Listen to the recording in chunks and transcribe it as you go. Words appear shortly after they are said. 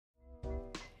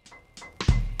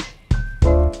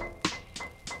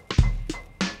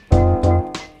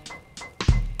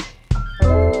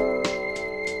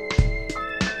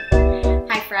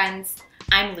friends,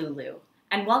 I'm Lulu,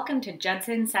 and welcome to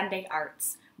Judson Sunday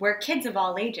Arts, where kids of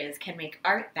all ages can make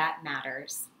art that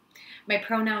matters. My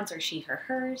pronouns are she, her,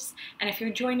 hers, and if you're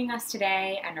joining us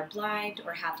today and are blind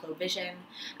or have low vision,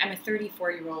 I'm a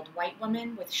 34-year-old white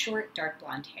woman with short, dark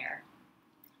blonde hair.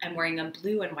 I'm wearing a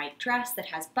blue and white dress that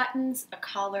has buttons, a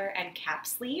collar, and cap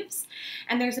sleeves,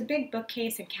 and there's a big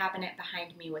bookcase and cabinet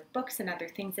behind me with books and other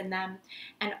things in them,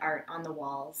 and art on the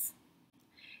walls.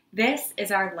 This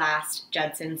is our last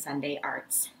Judson Sunday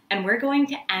Arts, and we're going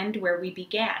to end where we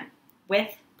began,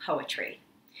 with poetry.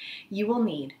 You will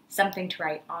need something to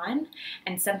write on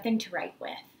and something to write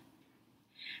with.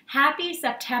 Happy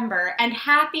September and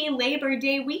happy Labor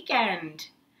Day weekend!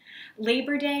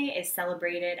 Labor Day is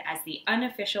celebrated as the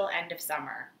unofficial end of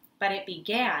summer, but it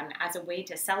began as a way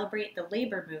to celebrate the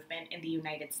labor movement in the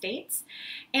United States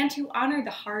and to honor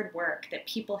the hard work that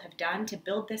people have done to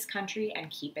build this country and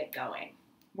keep it going.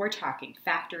 We're talking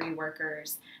factory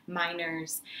workers,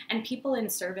 miners, and people in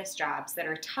service jobs that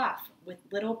are tough with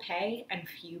little pay and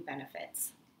few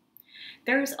benefits.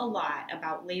 There's a lot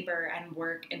about labor and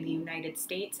work in the United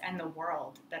States and the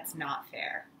world that's not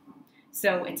fair.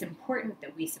 So it's important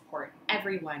that we support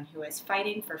everyone who is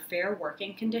fighting for fair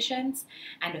working conditions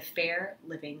and a fair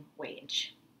living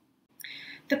wage.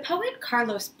 The poet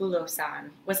Carlos Bulosan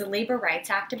was a labor rights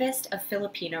activist of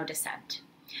Filipino descent.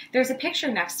 There's a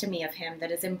picture next to me of him that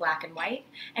is in black and white,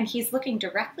 and he's looking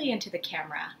directly into the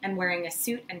camera and wearing a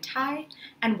suit and tie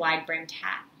and wide-brimmed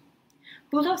hat.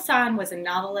 Bulosan was a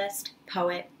novelist,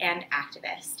 poet, and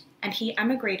activist, and he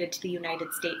emigrated to the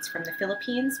United States from the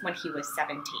Philippines when he was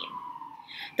 17.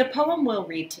 The poem we'll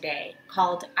read today,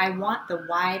 called I Want the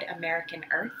Wide American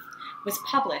Earth, was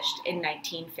published in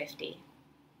 1950.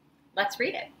 Let's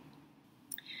read it.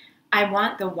 I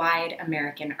want the wide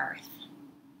American earth.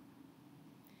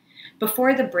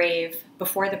 Before the brave,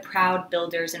 before the proud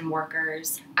builders and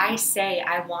workers, I say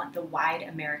I want the wide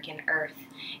American earth,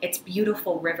 its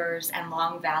beautiful rivers and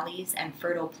long valleys and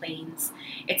fertile plains,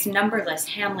 its numberless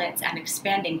hamlets and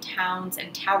expanding towns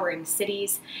and towering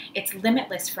cities, its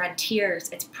limitless frontiers,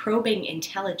 its probing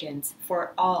intelligence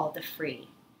for all the free.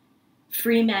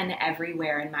 Free men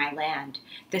everywhere in my land,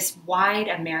 this wide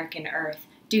American earth,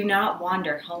 do not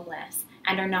wander homeless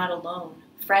and are not alone.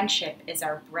 Friendship is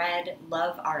our bread,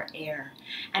 love our air,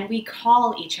 and we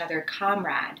call each other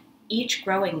comrade, each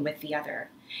growing with the other,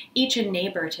 each a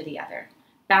neighbor to the other,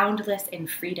 boundless in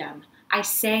freedom. I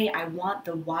say I want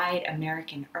the wide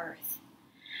American earth.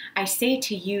 I say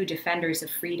to you, defenders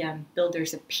of freedom,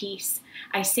 builders of peace,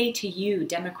 I say to you,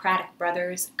 democratic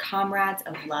brothers, comrades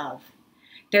of love.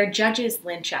 Their judges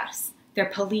lynch us, their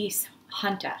police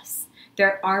hunt us.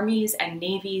 Their armies and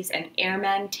navies and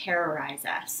airmen terrorize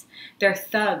us. Their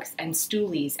thugs and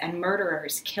stoolies and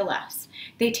murderers kill us.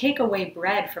 They take away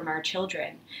bread from our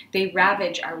children. They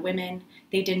ravage our women.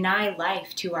 They deny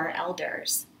life to our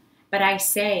elders. But I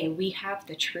say we have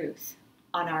the truth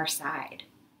on our side.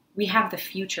 We have the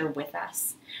future with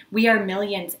us. We are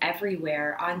millions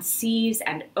everywhere, on seas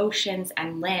and oceans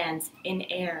and lands, in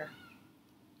air,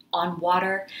 on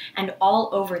water, and all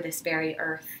over this very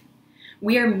earth.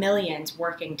 We are millions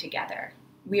working together.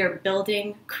 We are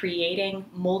building, creating,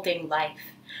 molding life.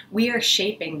 We are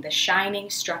shaping the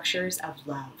shining structures of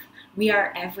love. We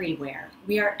are everywhere.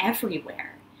 We are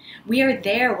everywhere. We are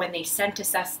there when they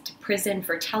sentence us to prison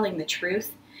for telling the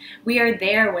truth. We are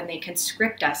there when they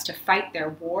conscript us to fight their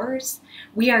wars.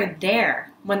 We are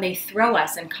there when they throw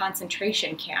us in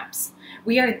concentration camps.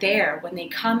 We are there when they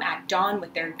come at dawn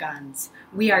with their guns.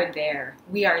 We are there,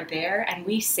 and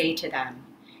we say to them,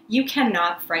 you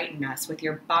cannot frighten us with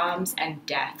your bombs and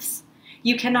deaths.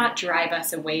 You cannot drive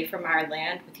us away from our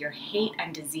land with your hate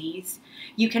and disease.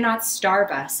 You cannot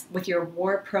starve us with your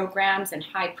war programs and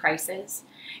high prices.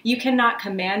 You cannot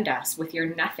command us with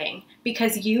your nothing,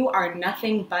 because you are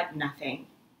nothing but nothing.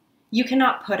 You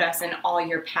cannot put us in all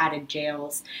your padded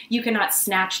jails. You cannot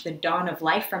snatch the dawn of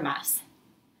life from us.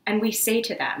 And we say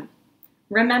to them,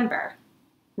 remember,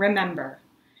 remember.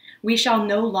 We shall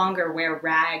no longer wear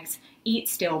rags, eat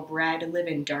stale bread, live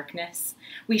in darkness.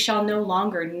 We shall no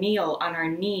longer kneel on our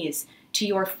knees to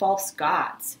your false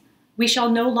gods. We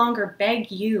shall no longer beg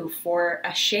you for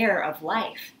a share of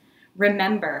life.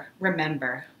 Remember,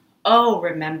 remember, oh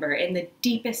remember, in the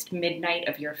deepest midnight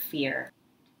of your fear.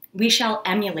 We shall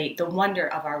emulate the wonder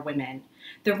of our women,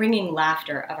 the ringing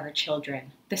laughter of our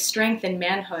children, the strength and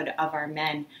manhood of our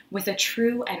men, with a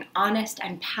true and honest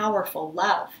and powerful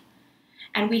love.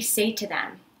 And we say to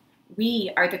them,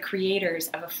 we are the creators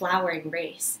of a flowering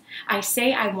race. I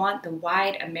say I want the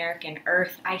wide American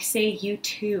earth. I say you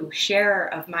too, sharer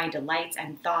of my delights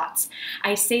and thoughts.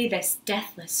 I say this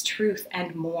deathless truth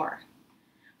and more.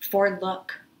 For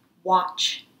look,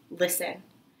 Watch, listen.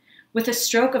 With a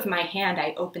stroke of my hand,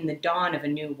 I open the dawn of a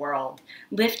new world,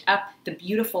 lift up the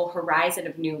beautiful horizon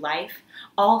of new life,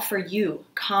 all for you,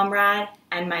 comrade,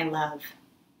 and my love.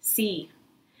 See,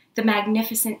 the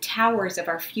magnificent towers of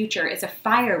our future is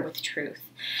afire with truth,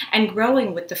 and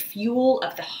growing with the fuel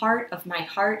of the heart of my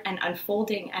heart, and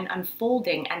unfolding and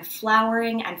unfolding and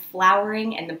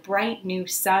flowering in the bright new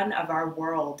sun of our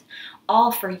world,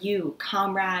 all for you,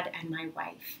 comrade, and my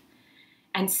wife.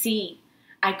 And see,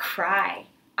 I cry,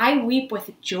 I weep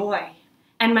with joy,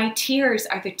 and my tears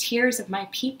are the tears of my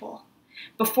people.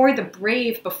 Before the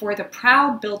brave, before the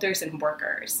proud builders and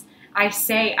workers, I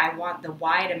say I want the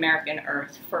wide American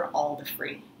earth for all the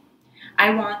free.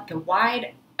 I want the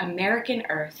wide American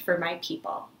earth for my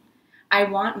people. I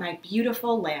want my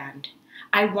beautiful land.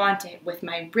 I want it with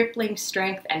my rippling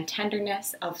strength and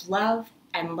tenderness of love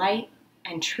and light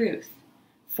and truth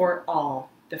for all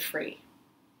the free.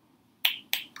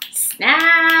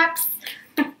 Snaps!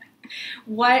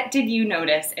 What did you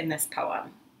notice in this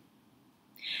poem?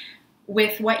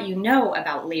 With what you know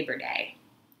about Labor Day,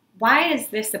 why is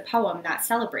this a poem that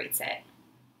celebrates it?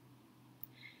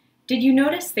 Did you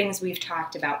notice things we've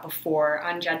talked about before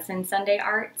on Judson Sunday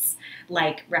Arts,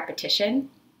 like repetition,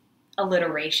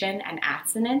 alliteration, and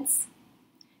assonance?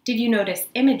 Did you notice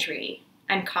imagery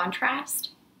and contrast?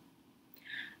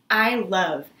 I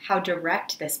love how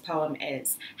direct this poem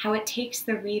is, how it takes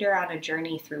the reader on a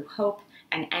journey through hope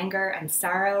and anger and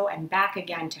sorrow and back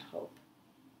again to hope.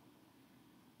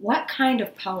 What kind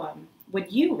of poem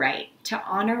would you write to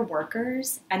honor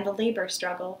workers and the labor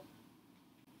struggle?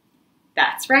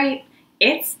 That's right,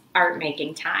 it's art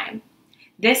making time.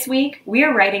 This week, we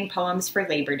are writing poems for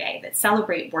Labor Day that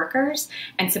celebrate workers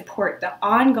and support the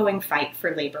ongoing fight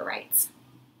for labor rights.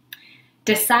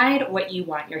 Decide what you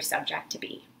want your subject to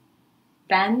be.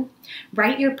 Then,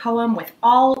 write your poem with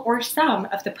all or some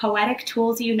of the poetic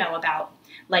tools you know about,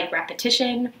 like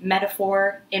repetition,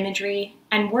 metaphor, imagery,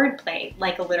 and wordplay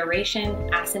like alliteration,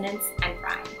 assonance, and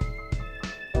rhyme.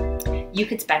 You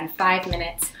could spend 5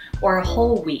 minutes or a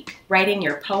whole week writing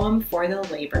your poem for the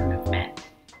labor movement.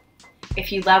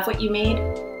 If you love what you made,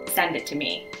 send it to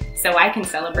me so I can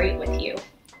celebrate with you.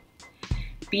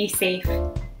 Be safe,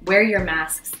 wear your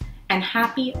masks, and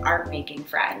happy art making,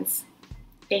 friends.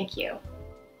 Thank you.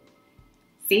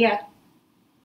 See ya.